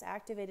GPS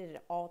activated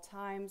at all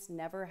times,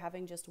 never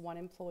having just one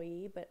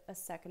employee, but a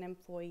second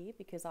employee,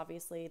 because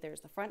obviously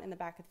there's the front and the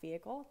back of the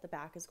vehicle. The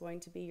back is going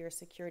to be your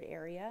secured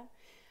area.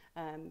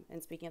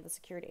 And speaking of the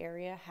secured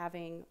area,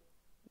 having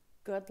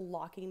good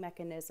locking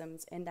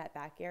mechanisms in that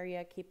back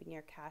area, keeping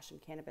your cash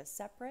and cannabis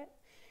separate.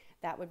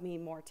 That would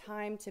mean more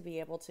time to be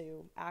able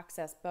to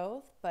access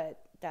both,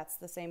 but that's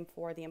the same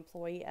for the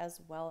employee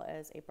as well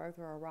as a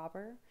burglar or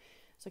robber.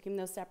 So keeping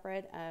those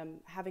separate,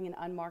 having an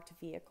unmarked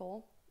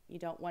vehicle. You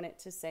don't want it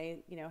to say,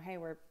 hey,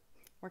 we're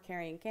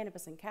carrying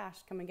cannabis and cash,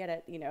 come and get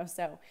it,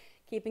 So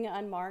keeping it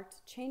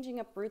unmarked, changing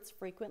up routes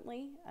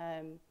frequently,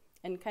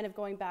 and kind of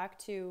going back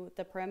to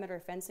the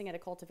perimeter fencing at a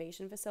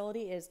cultivation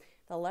facility is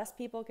the less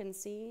people can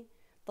see,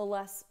 the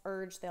less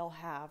urge they'll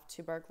have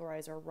to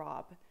burglarize or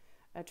rob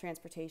a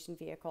transportation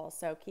vehicle.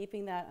 So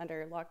keeping that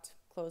under locked,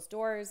 closed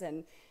doors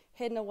and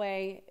hidden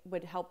away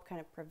would help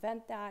kind of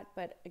prevent that.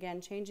 But again,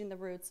 changing the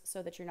routes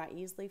so that you're not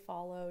easily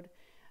followed.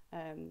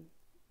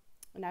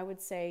 And I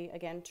would say,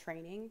 again,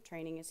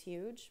 training is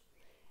huge.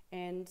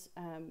 and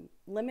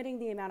limiting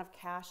the amount of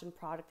cash and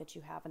product that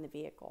you have in the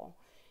vehicle.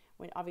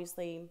 When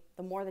obviously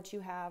the more that you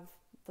have,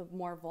 the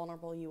more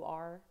vulnerable you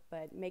are,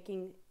 but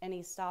making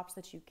any stops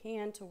that you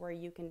can to where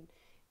you can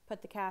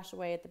put the cash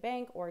away at the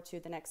bank or to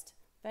the next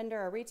vendor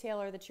or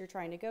retailer that you're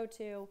trying to go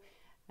to,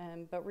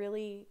 but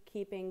really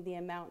keeping the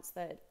amounts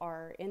that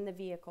are in the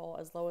vehicle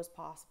as low as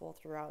possible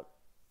throughout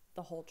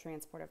the whole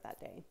transport of that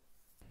day.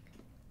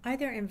 Are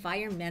there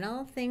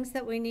environmental things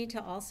that we need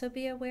to also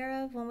be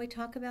aware of when we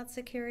talk about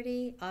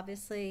security?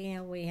 Obviously,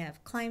 we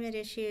have climate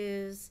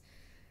issues,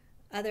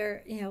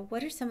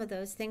 what are some of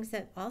those things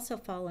that also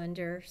fall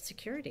under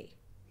security?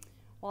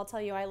 Well, I'll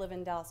tell you, I live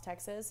in Dallas,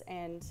 Texas,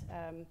 and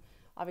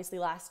obviously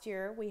last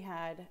year we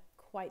had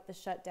quite the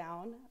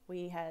shutdown.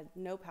 We had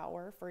no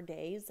power for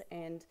days,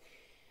 and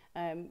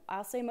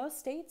I'll say most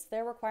states,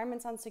 their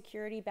requirements on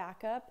security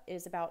backup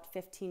is about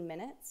 15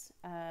 minutes,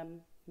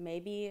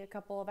 maybe a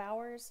couple of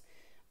hours,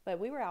 but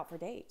we were out for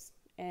days.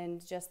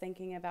 And just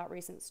thinking about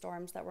recent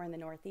storms that were in the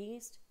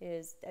Northeast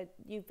is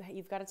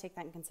you've got to take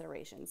that in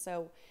consideration.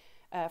 So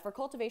for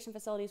cultivation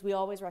facilities, we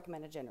always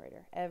recommend a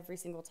generator every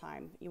single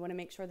time. You want to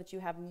make sure that you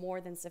have more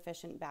than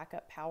sufficient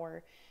backup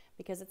power,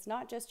 because it's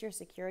not just your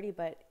security,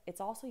 but it's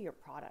also your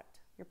product.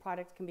 Your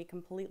product can be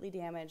completely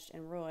damaged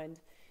and ruined.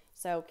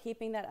 So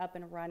keeping that up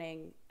and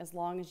running as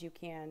long as you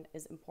can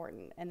is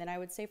important. And then I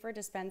would say for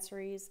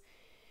dispensaries,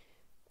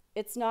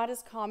 it's not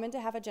as common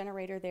to have a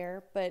generator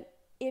there, but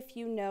if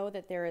you know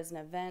that there is an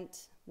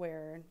event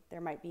where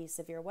there might be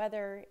severe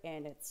weather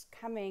and it's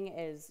coming,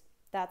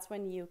 that's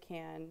when you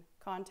can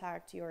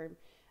contact your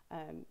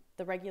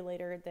the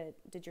regulator that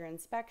did your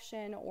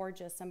inspection, or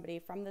just somebody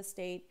from the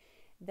state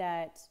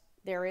that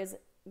there is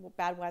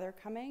bad weather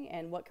coming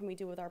and what can we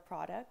do with our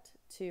product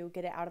to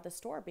get it out of the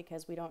store,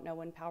 because we don't know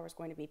when power is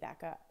going to be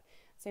back up.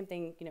 Same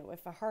thing,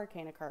 if a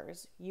hurricane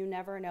occurs, you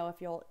never know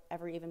if you'll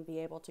ever even be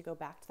able to go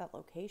back to that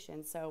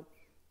location. So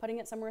putting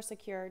it somewhere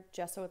secure,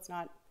 just so it's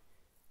not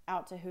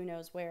out to who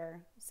knows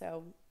where.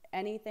 So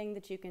anything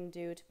that you can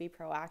do to be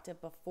proactive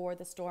before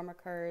the storm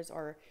occurs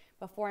or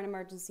before an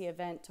emergency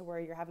event to where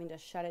you're having to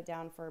shut it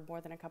down for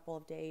more than a couple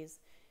of days,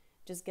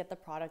 just get the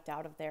product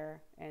out of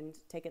there and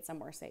take it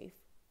somewhere safe.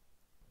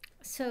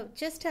 So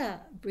just to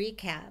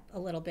recap a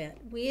little bit,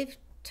 we've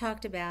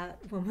talked about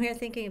when we're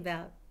thinking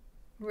about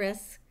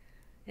risk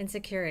and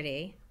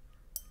security,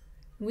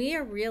 we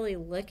are really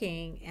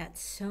looking at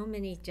so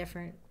many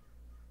different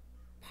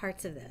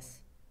parts of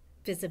this: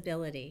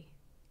 visibility,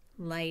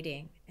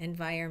 lighting,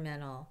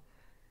 environmental,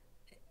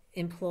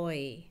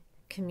 employee,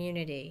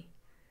 community,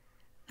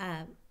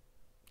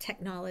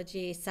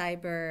 technology,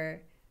 cyber,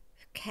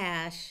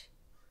 cash,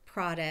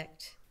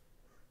 product,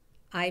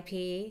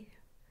 IP.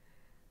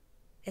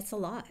 It's a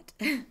lot.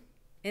 It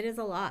is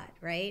a lot,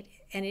 right?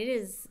 And it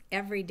is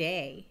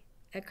everyday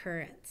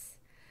occurrence.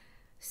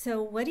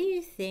 So what do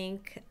you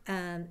think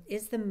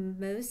is the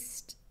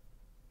most,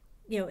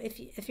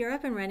 if you're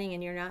up and running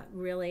and you're not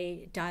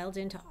really dialed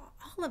into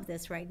all of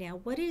this right now,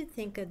 what do you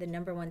think are the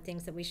number one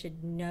things that we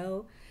should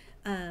know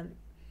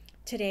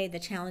today, the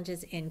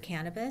challenges in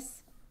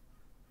cannabis?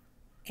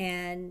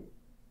 And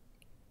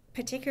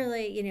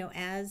particularly,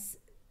 as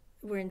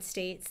we're in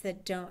states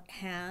that don't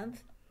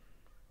have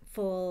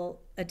full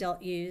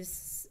adult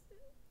use,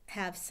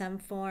 have some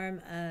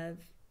form of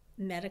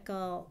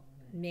medical,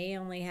 may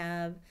only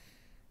have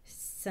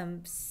some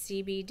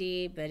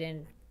CBD, but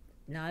in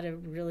not a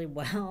really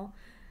well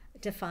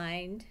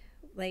defined.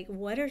 Like,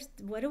 what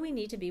do we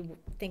need to be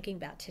thinking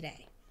about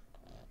today?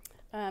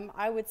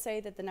 I would say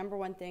that the number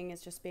one thing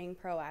is just being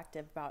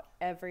proactive about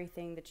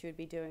everything that you would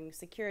be doing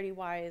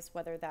security-wise,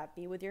 whether that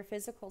be with your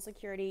physical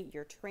security,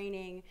 your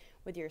training,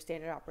 with your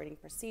standard operating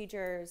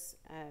procedures,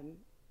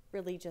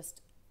 really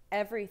just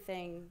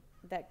everything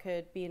that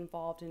could be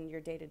involved in your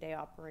day-to-day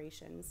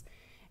operations.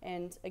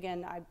 And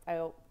again,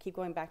 I'll keep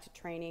going back to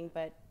training,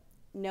 but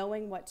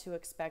knowing what to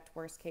expect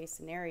worst-case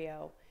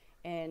scenario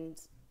and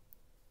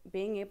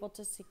being able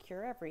to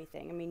secure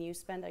everything. I mean, you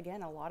spend,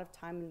 again, a lot of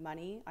time and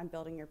money on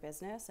building your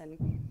business,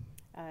 and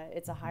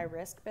it's a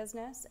high-risk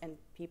business, and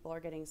people are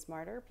getting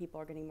smarter.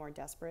 People are getting more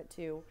desperate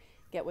to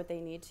get what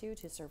they need to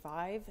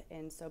survive.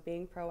 And so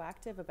being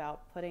proactive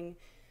about putting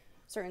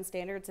certain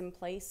standards in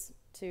place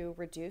to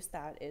reduce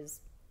that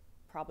is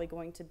probably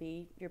going to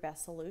be your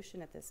best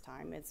solution at this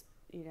time. It's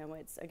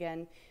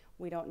again,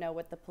 we don't know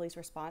what the police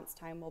response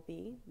time will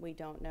be. We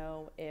don't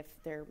know if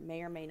there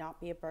may or may not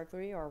be a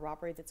burglary or a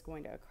robbery that's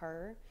going to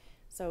occur.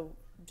 So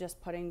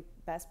just putting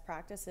best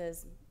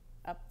practices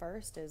up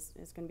first is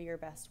going to be your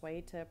best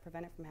way to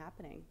prevent it from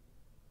happening.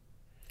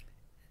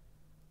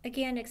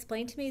 Again,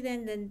 explain to me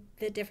then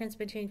the difference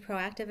between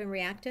proactive and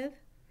reactive.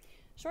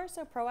 Sure.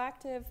 So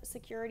proactive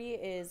security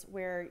is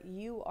where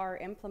you are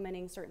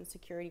implementing certain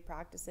security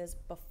practices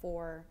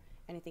before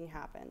anything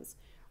happens.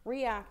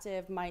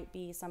 Reactive might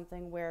be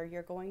something where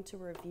you're going to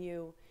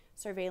review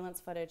surveillance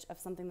footage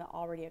of something that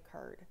already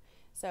occurred.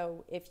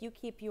 So if you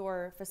keep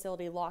your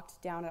facility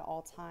locked down at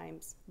all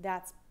times,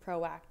 that's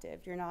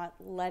proactive. You're not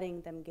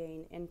letting them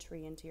gain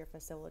entry into your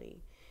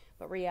facility.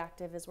 But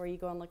reactive is where you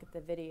go and look at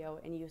the video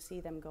and you see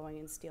them going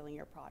and stealing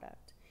your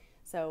product.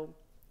 So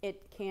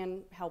it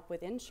can help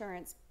with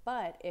insurance,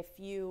 but if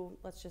you,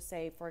 let's just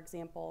say, for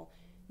example,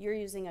 you're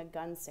using a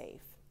gun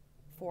safe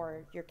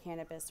for your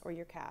cannabis or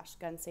your cash.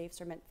 Gun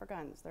safes are meant for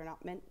guns. They're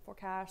not meant for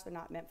cash. They're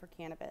not meant for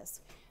cannabis.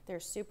 They're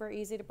super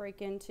easy to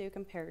break into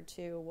compared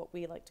to what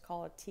we like to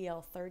call a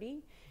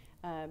TL30.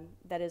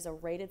 That is a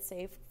rated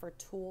safe for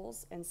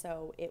tools, and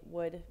so it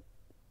would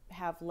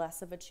have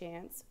less of a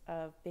chance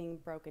of being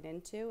broken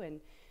into.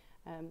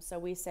 And so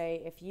we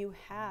say, if you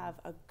have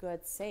a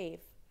good safe,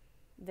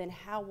 then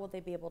how will they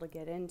be able to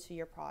get into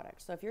your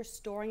product? So if you're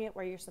storing it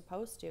where you're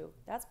supposed to,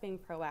 that's being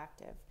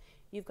proactive.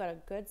 You've got a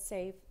good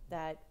safe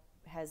that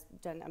has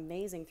done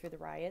amazing through the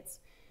riots,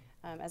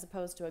 as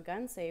opposed to a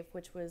gun safe,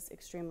 which was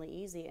extremely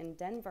easy. And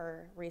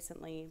Denver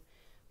recently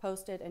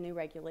posted a new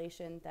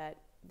regulation that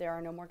there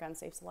are no more gun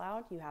safes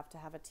allowed. You have to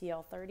have a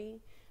TL30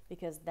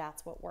 because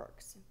that's what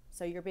works.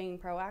 So you're being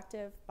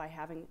proactive by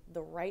having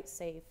the right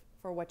safe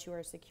for what you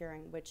are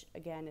securing, which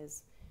again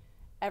is,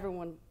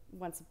 everyone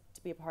wants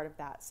to be a part of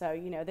that. So,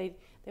 you know, they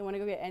want to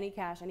go get any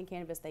cash, any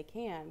cannabis they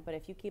can, but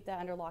if you keep that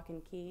under lock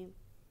and key,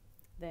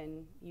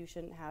 then you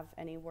shouldn't have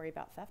any worry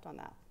about theft on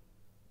that.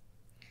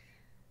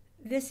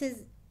 This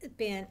has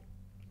been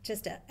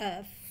just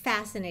a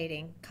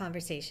fascinating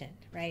conversation,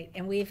 right?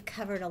 And we've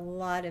covered a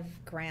lot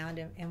of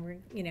ground, and we're,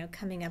 you know,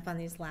 coming up on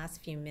these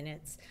last few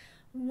minutes.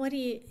 What do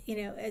you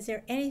know, is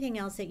there anything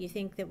else that you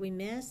think that we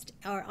missed,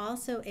 or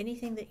also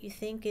anything that you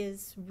think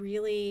is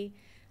really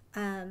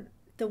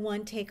the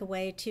one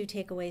takeaway, two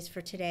takeaways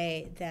for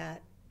today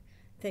that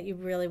you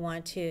really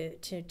want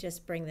to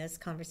just bring this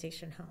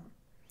conversation home?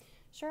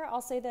 Sure.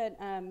 I'll say that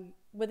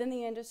within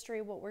the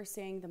industry, what we're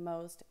seeing the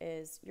most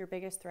is your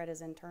biggest threat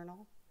is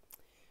internal.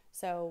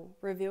 So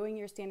reviewing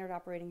your standard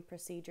operating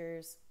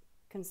procedures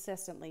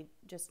consistently,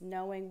 just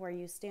knowing where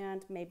you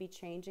stand, maybe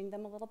changing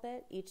them a little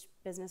bit. Each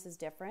business is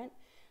different.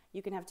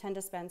 You can have 10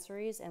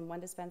 dispensaries, and one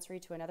dispensary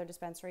to another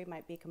dispensary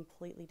might be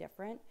completely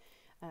different.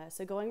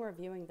 So going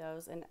reviewing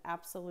those, and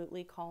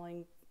absolutely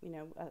calling, you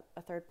know,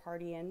 a third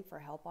party in for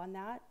help on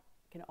that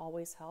can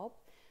always help.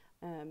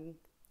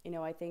 You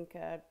know, I think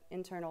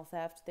internal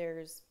theft,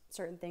 there's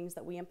certain things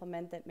that we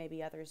implement that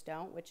maybe others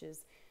don't, which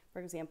is,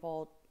 for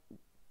example,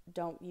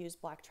 don't use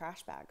black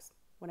trash bags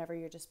whenever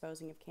you're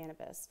disposing of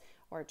cannabis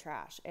or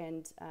trash.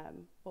 And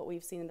what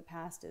we've seen in the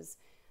past is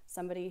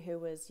somebody who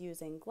was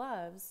using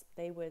gloves,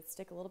 they would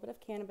stick a little bit of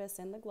cannabis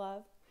in the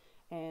glove,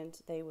 and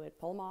they would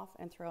pull them off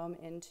and throw them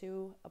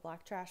into a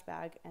black trash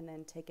bag and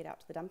then take it out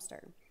to the dumpster.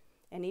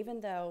 And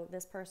even though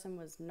this person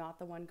was not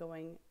the one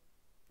going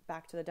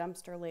back to the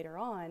dumpster later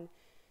on,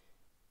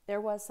 there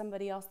was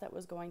somebody else that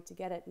was going to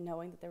get it,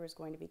 knowing that there was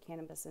going to be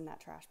cannabis in that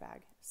trash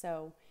bag.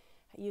 So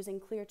using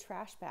clear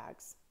trash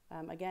bags,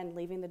 again,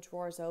 leaving the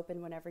drawers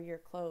open whenever you're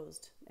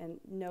closed, and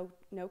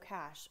no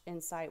cash in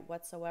sight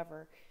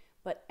whatsoever,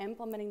 but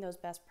implementing those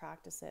best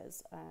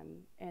practices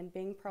and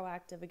being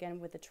proactive again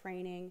with the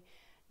training,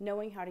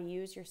 knowing how to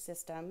use your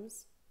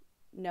systems,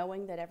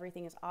 knowing that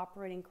everything is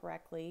operating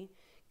correctly,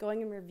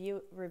 going and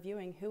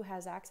reviewing who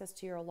has access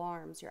to your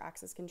alarms, your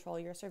access control,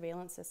 your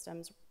surveillance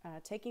systems,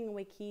 taking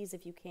away keys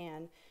if you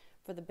can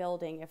for the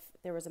building if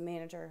there was a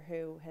manager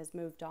who has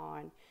moved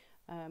on,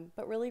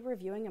 but really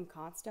reviewing them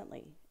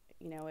constantly.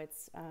 You know,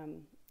 it's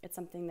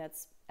something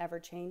that's ever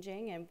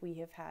changing, and we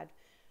have had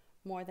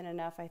more than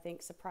enough, I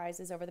think,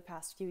 surprises over the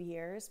past few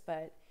years,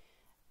 but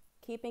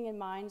keeping in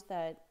mind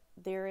that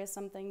there is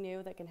something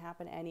new that can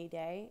happen any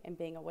day, and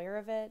being aware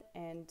of it,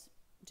 and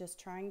just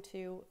trying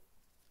to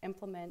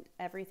implement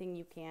everything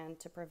you can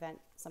to prevent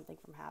something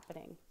from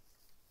happening.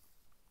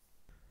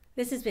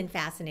 This has been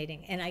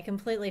fascinating, and I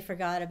completely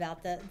forgot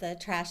about the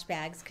trash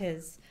bags,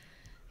 because,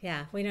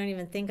 yeah, we don't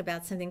even think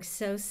about something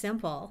so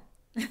simple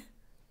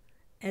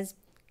as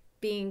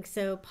being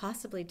so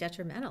possibly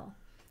detrimental.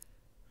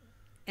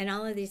 And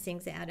all of these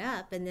things add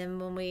up. And then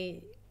when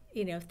we,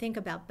 you know, think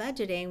about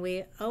budgeting,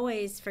 we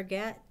always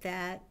forget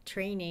that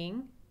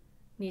training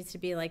needs to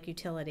be like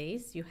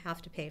utilities. You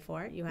have to pay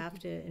for it. You have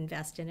to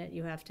invest in it.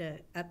 You have to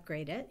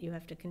upgrade it. You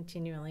have to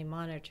continually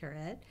monitor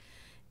it.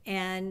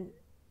 And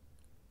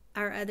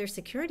our other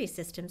security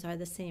systems are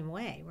the same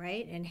way,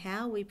 right? And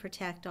how we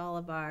protect all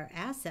of our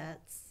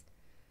assets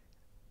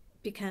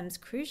becomes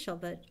crucial,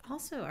 but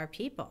also our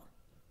people.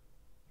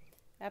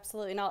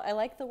 Absolutely. And I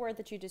like the word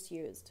that you just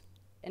used,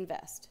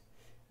 invest.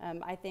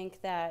 I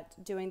think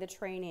that doing the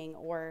training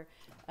or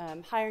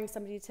hiring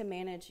somebody to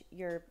manage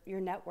your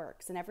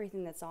networks and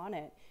everything that's on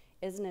it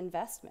is an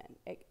investment.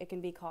 It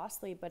can be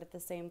costly, but at the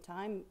same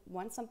time,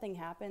 once something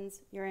happens,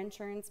 your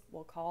insurance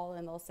will call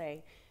and they'll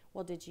say,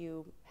 well, did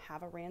you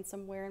have a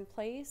ransomware in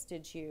place?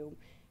 Did you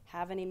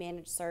have any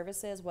managed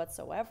services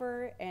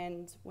whatsoever?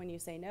 And when you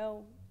say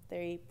no,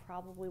 they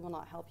probably will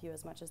not help you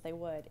as much as they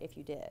would if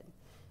you did.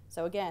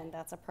 So again,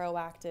 that's a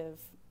proactive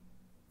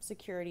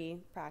security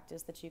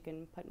practice that you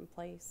can put in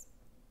place.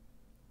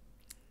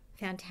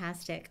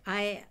 Fantastic.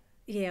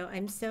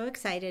 I'm so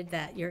excited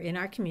that you're in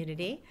our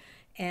community,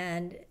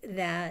 and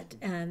that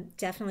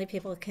definitely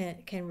people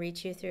can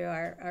reach you through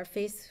our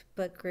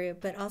Facebook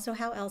group, but also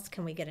how else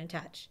can we get in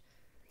touch?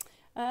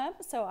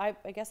 So I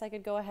guess I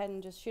could go ahead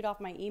and just shoot off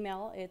my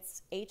email.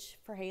 It's H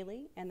for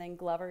Haley and then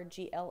Glover,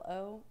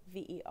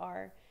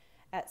 Glover,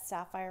 at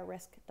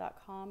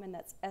sapphirerisk.com, and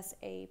that's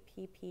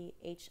SAPPHIRE.com,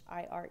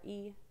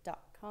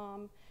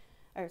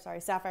 or sorry,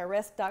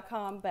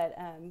 sapphirerisk.com. But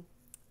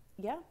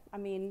yeah, I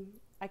mean,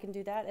 I can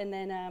do that. And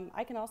then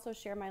I can also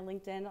share my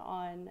LinkedIn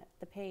on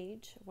the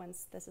page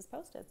once this is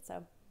posted.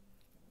 So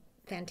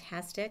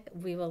Fantastic.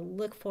 We will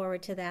look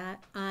forward to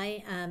that.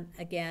 I,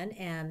 again,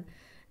 am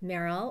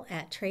Merril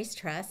at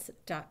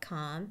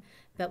tracetrust.com.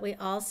 But we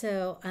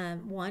also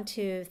want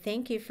to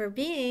thank you for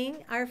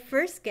being our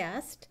first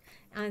guest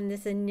on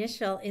this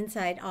initial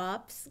Inside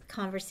Ops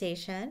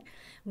conversation.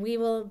 We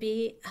will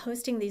be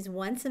hosting these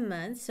once a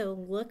month, so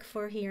look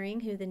for hearing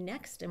who the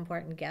next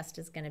important guest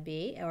is going to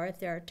be. Or if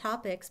there are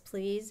topics,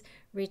 please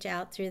reach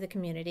out through the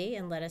community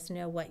and let us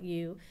know what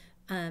you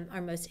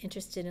are most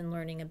interested in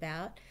learning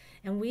about.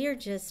 And we are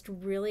just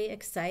really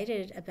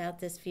excited about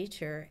this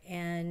future.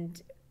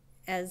 And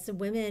as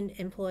women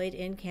employed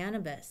in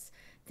cannabis,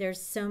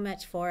 there's so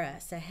much for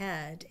us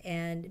ahead.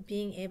 And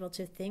being able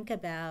to think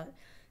about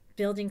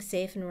building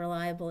safe and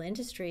reliable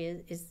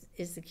industry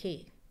is the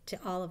key to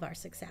all of our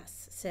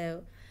success.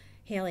 So,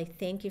 Haley,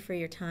 thank you for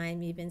your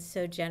time. You've been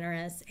so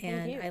generous,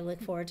 and I look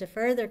forward to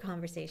further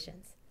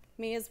conversations.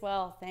 Me as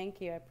well.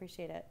 Thank you. I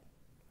appreciate it.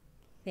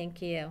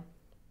 Thank you.